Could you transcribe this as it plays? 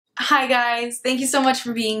Hi guys, thank you so much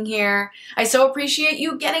for being here. I so appreciate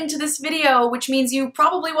you getting to this video, which means you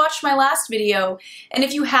probably watched my last video. And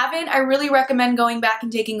if you haven't, I really recommend going back and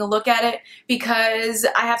taking a look at it because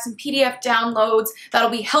I have some PDF downloads that'll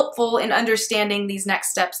be helpful in understanding these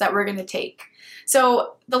next steps that we're gonna take.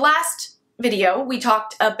 So the last video, we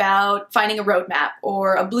talked about finding a roadmap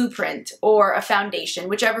or a blueprint or a foundation,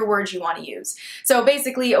 whichever word you want to use. So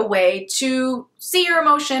basically a way to see your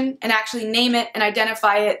emotion and actually name it and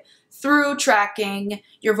identify it through tracking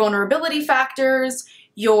your vulnerability factors,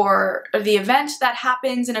 the event that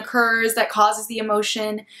happens and occurs that causes the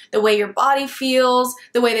emotion, the way your body feels,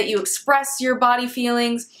 the way that you express your body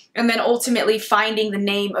feelings, and then ultimately finding the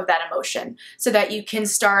name of that emotion so that you can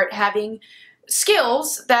start having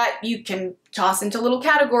skills that you can toss into little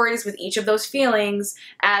categories with each of those feelings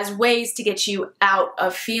as ways to get you out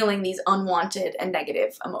of feeling these unwanted and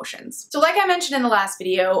negative emotions. So like I mentioned in the last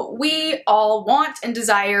video, we all want and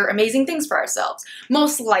desire amazing things for ourselves,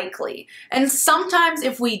 most likely. And sometimes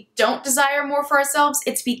if we don't desire more for ourselves,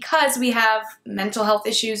 it's because we have mental health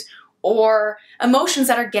issues or emotions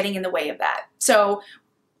that are getting in the way of that. So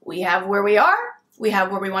we have where we are, we have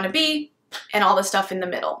where we want to be, and all the stuff in the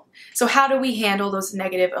middle. So how do we handle those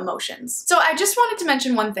negative emotions? So I just wanted to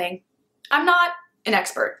mention one thing. I'm not an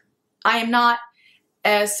expert. I am not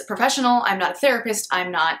a professional. I'm not a therapist.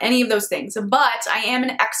 I'm not any of those things, but I am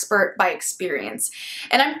an expert by experience.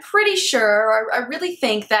 And I'm pretty sure, I really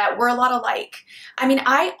think that we're a lot alike. I mean,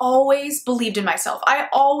 I always believed in myself. I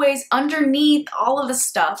always, underneath all of the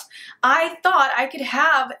stuff, I thought I could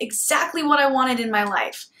have exactly what I wanted in my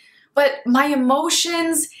life. But my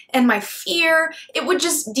emotions and my fear, it would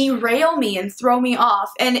just derail me and throw me off.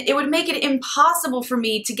 And it would make it impossible for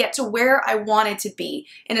me to get to where I wanted to be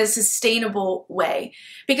in a sustainable way.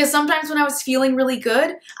 Because sometimes when I was feeling really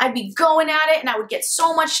good, I'd be going at it and I would get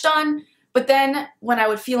so much done. But then when I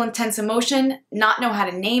would feel intense emotion, not know how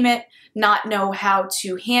to name it, not know how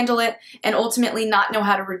to handle it, and ultimately not know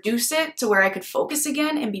how to reduce it to where I could focus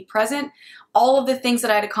again and be present, all of the things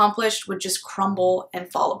that I'd accomplished would just crumble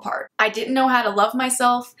and fall apart. I didn't know how to love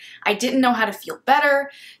myself. I didn't know how to feel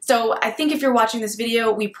better. So I think if you're watching this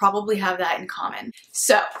video, we probably have that in common.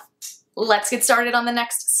 So let's get started on the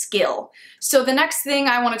next skill. So the next thing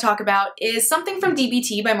I want to talk about is something from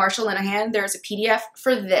DBT by Marsha Linehan. There's a PDF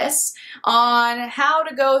for this on how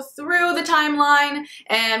to go through the timeline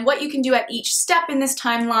and what you can do at each step in this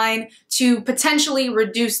timeline to potentially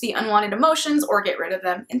reduce the unwanted emotions or get rid of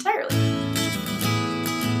them entirely.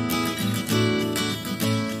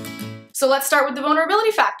 So let's start with the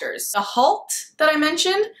vulnerability factors. The HALT that I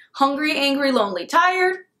mentioned, hungry, angry, lonely,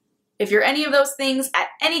 tired. If you're any of those things at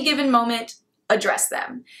any given moment, address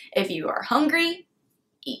them. If you are hungry,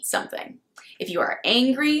 eat something. If you are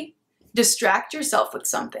angry, distract yourself with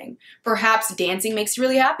something. Perhaps dancing makes you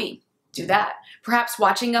really happy. Do that. Perhaps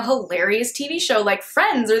watching a hilarious TV show like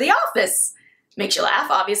Friends or The Office makes you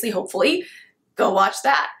laugh, obviously, hopefully. Go watch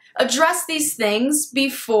that. Address these things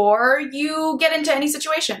before you get into any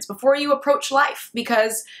situations, before you approach life,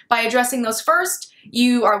 because by addressing those first,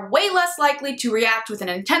 you are way less likely to react with an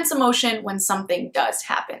intense emotion when something does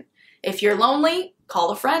happen. If you're lonely,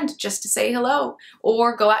 call a friend just to say hello,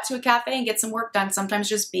 or go out to a cafe and get some work done. Sometimes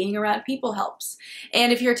just being around people helps.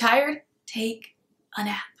 And if you're tired, take a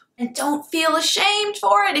nap. And don't feel ashamed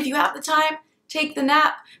for it. If you have the time, take the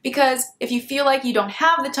nap, because if you feel like you don't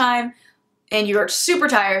have the time, and you're super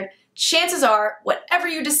tired, chances are whatever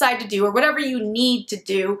you decide to do or whatever you need to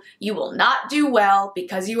do, you will not do well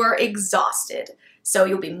because you are exhausted. So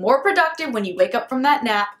you'll be more productive when you wake up from that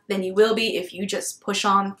nap than you will be if you just push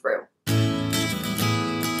on through.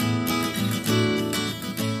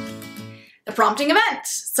 The prompting event,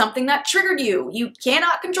 something that triggered you. You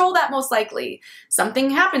cannot control that most likely. Something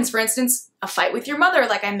happens, for instance, a fight with your mother,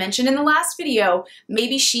 like I mentioned in the last video.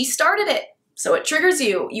 Maybe she started it. So it triggers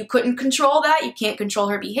you. You couldn't control that. You can't control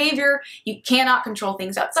her behavior. You cannot control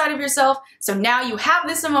things outside of yourself. So now you have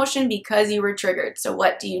this emotion because you were triggered. So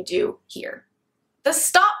what do you do here? The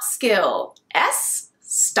stop skill. S,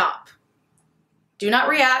 stop. Do not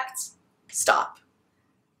react. Stop.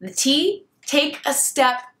 The T, take a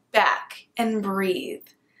step back and breathe.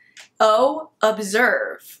 O,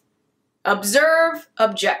 observe. Observe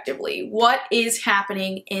objectively. What is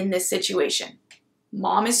happening in this situation?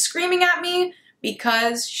 Mom is screaming at me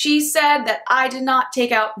because she said that I did not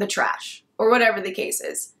take out the trash, or whatever the case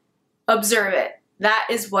is. Observe it. That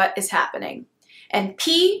is what is happening. And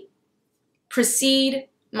P, proceed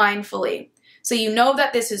mindfully. So you know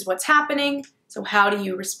that this is what's happening, so how do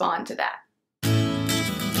you respond to that?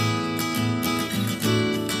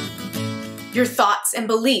 Your thoughts and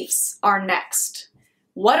beliefs are next.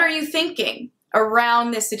 What are you thinking?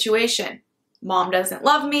 around this situation. Mom doesn't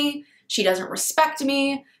love me. She doesn't respect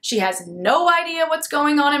me. She has no idea what's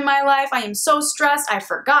going on in my life. I am so stressed. I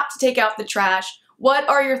forgot to take out the trash. What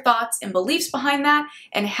are your thoughts and beliefs behind that?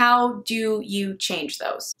 And how do you change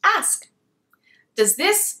those? Ask. Does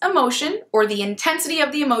this emotion or the intensity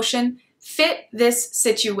of the emotion fit this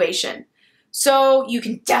situation? So you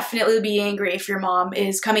can definitely be angry if your mom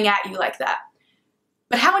is coming at you like that.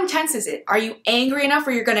 But how intense is it? Are you angry enough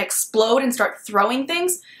where you're going to explode and start throwing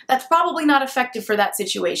things? That's probably not effective for that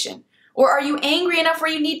situation. Or are you angry enough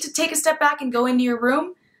where you need to take a step back and go into your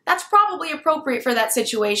room? That's probably appropriate for that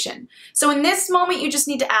situation. So in this moment, you just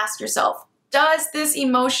need to ask yourself, does this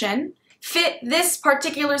emotion fit this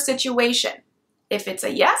particular situation? If it's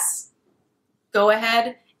a yes, go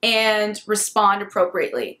ahead and respond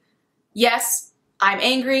appropriately. Yes, I'm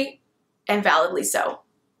angry, and validly so.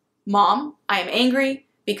 Mom, I am angry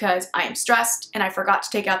because I am stressed and I forgot to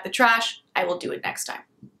take out the trash. I will do it next time.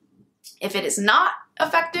 If it is not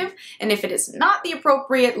effective and if it is not the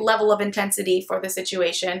appropriate level of intensity for the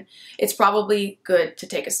situation, it's probably good to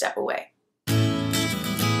take a step away.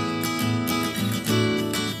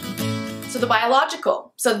 So the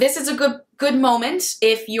biological. So this is a good moment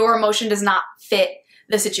if your emotion does not fit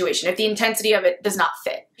the situation, if the intensity of it does not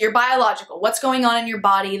fit. Your biological, what's going on in your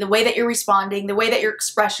body, the way that you're responding, the way that your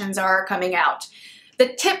expressions are coming out.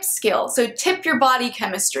 The tip skill, so tip your body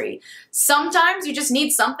chemistry. Sometimes you just need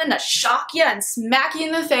something to shock you and smack you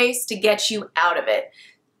in the face to get you out of it.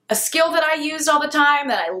 A skill that I used all the time,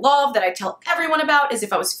 that I love, that I tell everyone about is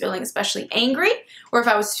if I was feeling especially angry or if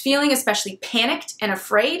I was feeling especially panicked and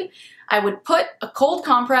afraid, I would put a cold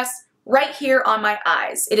compress right here on my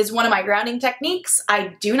eyes. It is one of my grounding techniques.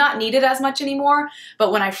 I do not need it as much anymore,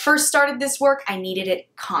 but when I first started this work, I needed it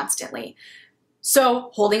constantly. So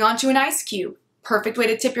holding onto an ice cube, perfect way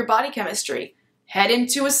to tip your body chemistry. Head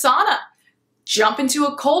into a sauna, jump into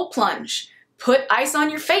a cold plunge, put ice on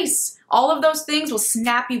your face. All of those things will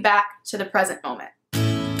snap you back to the present moment.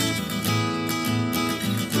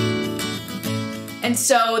 And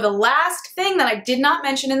so the last thing that I did not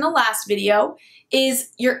mention in the last video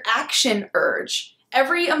is your action urge.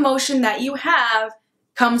 Every emotion that you have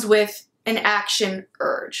comes with an action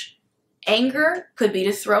urge. Anger could be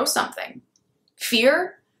to throw something.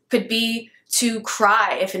 Fear could be to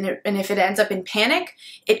cry, and if it ends up in panic,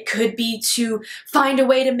 it could be to find a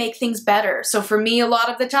way to make things better. So for me, a lot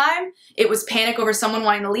of the time, it was panic over someone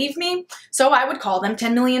wanting to leave me, so I would call them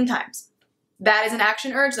 10 million times. That is an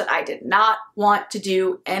action urge that I did not want to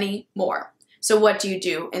do anymore. So what do you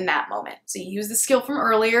do in that moment? So you use the skill from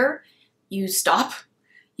earlier, you stop,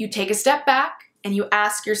 you take a step back, and you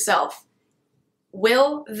ask yourself,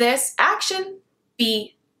 will this action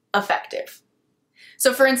be effective?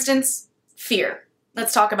 So for instance, fear.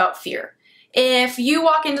 Let's talk about fear. If you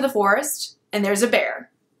walk into the forest and there's a bear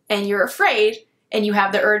and you're afraid and you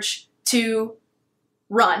have the urge to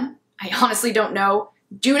run, I honestly don't know.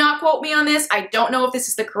 Do not quote me on this. I don't know if this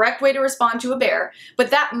is the correct way to respond to a bear, but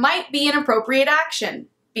that might be an appropriate action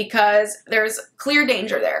because there's clear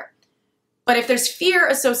danger there. But if there's fear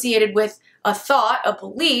associated with a thought, a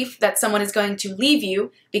belief that someone is going to leave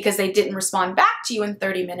you because they didn't respond back to you in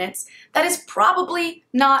 30 minutes, that is probably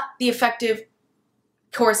not the effective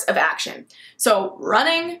course of action. So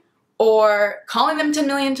running or calling them 10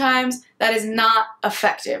 million times, that is not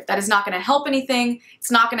effective. That is not going to help anything. It's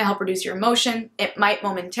not going to help reduce your emotion. It might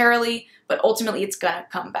momentarily, but ultimately it's going to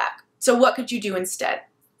come back. So what could you do instead?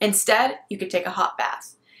 Instead, you could take a hot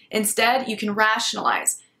bath. Instead, you can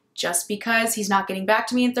rationalize. Just because he's not getting back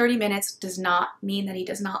to me in 30 minutes does not mean that he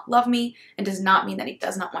does not love me and does not mean that he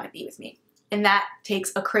does not want to be with me. And that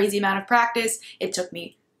takes a crazy amount of practice. It took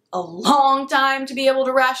me a long time to be able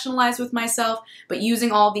to rationalize with myself, but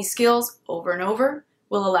using all these skills over and over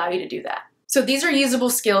will allow you to do that. So these are usable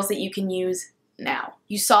skills that you can use now.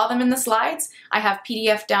 You saw them in the slides. I have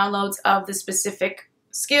PDF downloads of the specific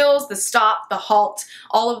skills, the stop, the halt,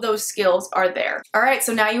 all of those skills are there. All right,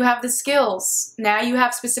 so now you have the skills. Now you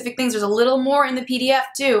have specific things. There's a little more in the PDF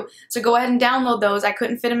too, so go ahead and download those. I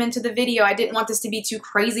couldn't fit them into the video. I didn't want this to be too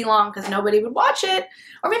crazy long because nobody would watch it,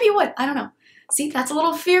 or maybe you would, I don't know. See, that's a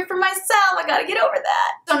little fear for myself. I gotta get over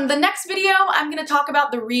that. So in the next video, I'm gonna talk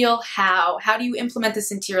about the real how. How do you implement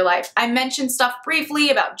this into your life? I mentioned stuff briefly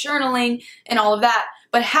about journaling and all of that,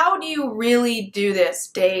 but how do you really do this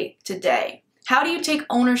day to day? How do you take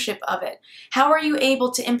ownership of it? How are you able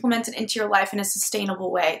to implement it into your life in a sustainable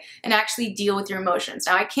way and actually deal with your emotions?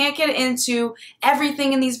 Now, I can't get into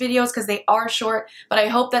everything in these videos because they are short, but I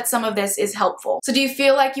hope that some of this is helpful. So do you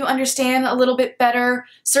feel like you understand a little bit better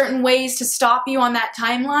certain ways to stop you on that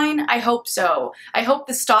timeline? I hope so. I hope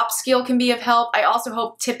the stop skill can be of help. I also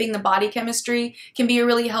hope tipping the body chemistry can be a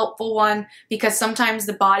really helpful one, because sometimes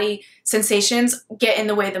the body sensations get in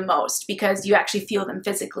the way the most because you actually feel them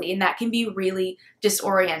physically, and that can be really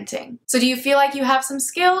disorienting. So do you feel like you have some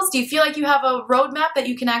skills? Do you feel like you have a roadmap that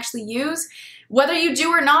you can actually use? Whether you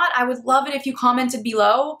do or not, I would love it if you commented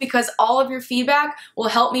below, because all of your feedback will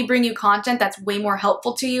help me bring you content that's way more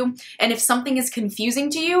helpful to you. And if something is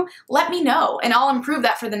confusing to you, let me know and I'll improve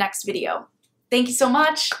that for the next video. Thank you so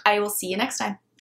much. I will see you next time.